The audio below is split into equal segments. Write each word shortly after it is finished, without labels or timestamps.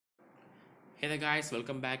Hey there guys,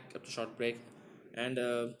 welcome back after short break. And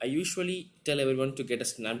I usually tell everyone to get a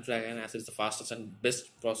Snapdragon as it's the fastest and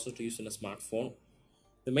best processor to use in a smartphone.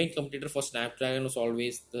 The main competitor for Snapdragon was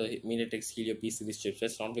always the MediaTek Helio P60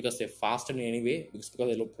 chipsets, not because they're faster in any way, because of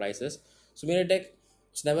their low prices. So MediaTek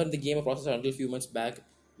was never in the game of processor until a few months back,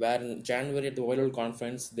 where in January at the World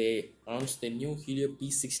Conference they announced the new Helio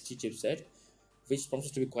P60 chipset, which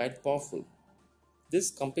promises to be quite powerful. This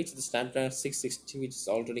competes with the Snapdragon 660, which is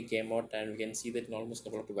already came out, and we can see that in almost a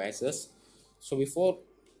couple of devices. So before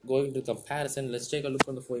going to comparison, let's take a look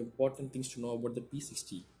on the four important things to know about the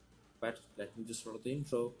P60. But let me just start the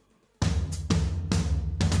intro.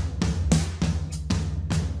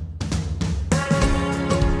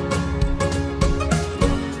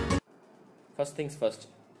 First things first,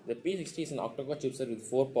 the P60 is an octa-core chipset with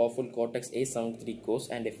 4 powerful Cortex-A73 cores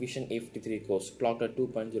and efficient A53 cores, clocked at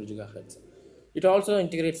 2.0 GHz. It also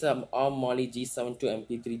integrates an ARM Mali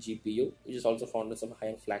G72MP3 GPU, which is also found in some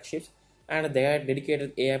high-end flagships, and a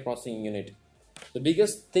dedicated AI processing unit. The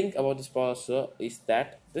biggest thing about this processor is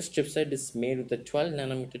that this chipset is made with a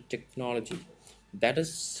 12nm technology. That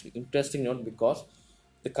is interesting note because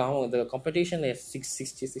the competition is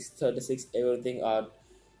 660, 636, everything are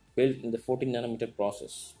built in the 14nm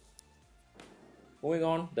process. Moving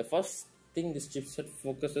on, the first thing this chipset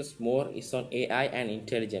focuses more is on AI and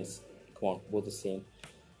intelligence. Come on, both the same.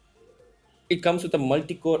 It comes with a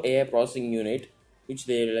multi-core AI processing unit, which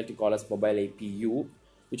they like to call as mobile APU,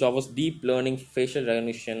 which offers deep learning, facial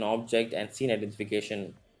recognition, object and scene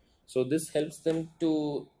identification. So this helps them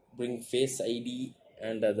to bring Face ID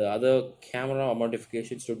and the other camera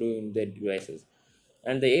modifications to do in their devices.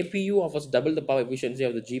 And the APU offers double the power efficiency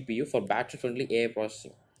of the GPU for battery-friendly AI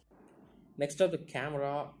processing. Next up, the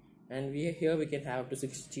camera, and here we can have up to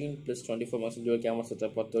 16 plus 24 megapixel dual camera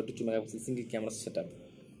setup or 32 megapixel single camera setup.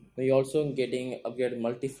 Now you're also getting upgraded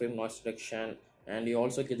multi-frame noise reduction, and you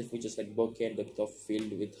also get the features like bokeh and depth of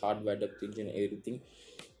field with hardware depth engine and everything.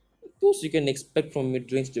 Those you can expect from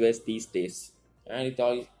mid-range device these days. And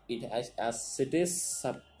as it is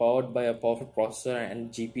powered by a powerful processor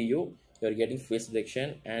and GPU, you're getting face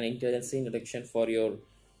detection and intelligent scene detection for your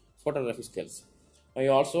photography skills. Now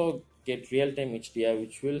you also get real-time HDR,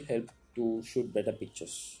 which will help to shoot better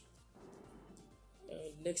pictures.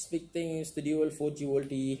 Next big thing is the dual 4G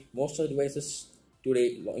VoLTE. Most of the devices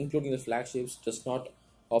today, including the flagships, does not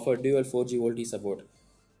offer dual 4G VoLTE support.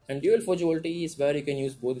 And dual 4G VoLTE is where you can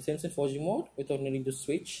use both the SIMs in 4G mode without needing to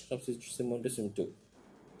switch from SIM 1 to SIM 2.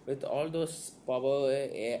 With all those power,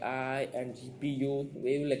 AI and GPU,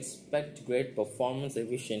 we will expect great performance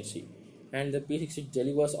efficiency, and the P60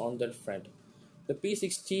 delivers on that front. The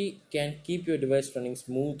P60 can keep your device running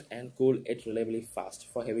smooth and cool yet reliably fast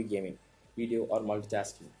for heavy gaming, video or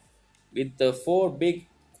multitasking. With the 4 big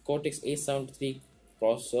Cortex-A73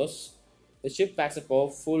 processors, the chip packs a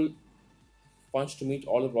powerful punch to meet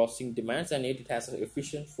all the processing demands, and yet it has an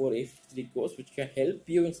efficient 4 A53 cores which can help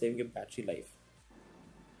you in saving your battery life.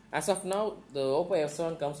 As of now, the Oppo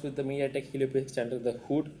F7 comes with the MediaTek Helio P60 under the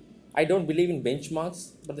hood. I don't believe in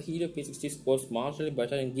benchmarks, but the Helio P60 scores marginally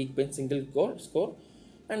better in Geekbench single core score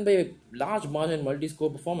and by a large margin multi-score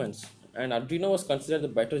performance. And Arduino was considered the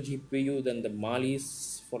better GPU than the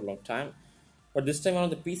Mali's for a long time, but this time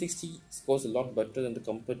around the P60 scores a lot better than the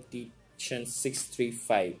competition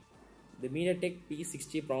 635. The MediaTek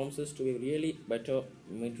P60 promises to be really better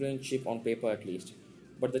mid-range chip on paper at least,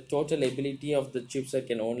 but the total ability of the chipset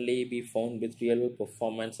can only be found with real-world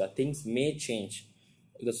performance. Things may change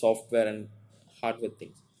with the software and hardware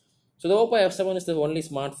things. So the Oppo F7 is the only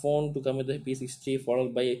smartphone to come with the P60,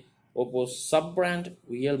 followed by Oppo's sub-brand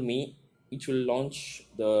Realme, which will launch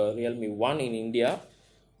the Realme 1 in India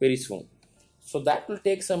very soon. So that will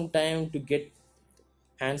take some time to get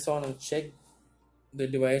hands-on and check the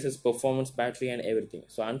device's performance, battery and everything.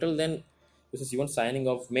 So until then, this is Ivan signing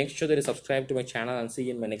off. Make sure that you subscribe to my channel and see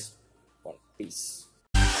you in my next one. Peace.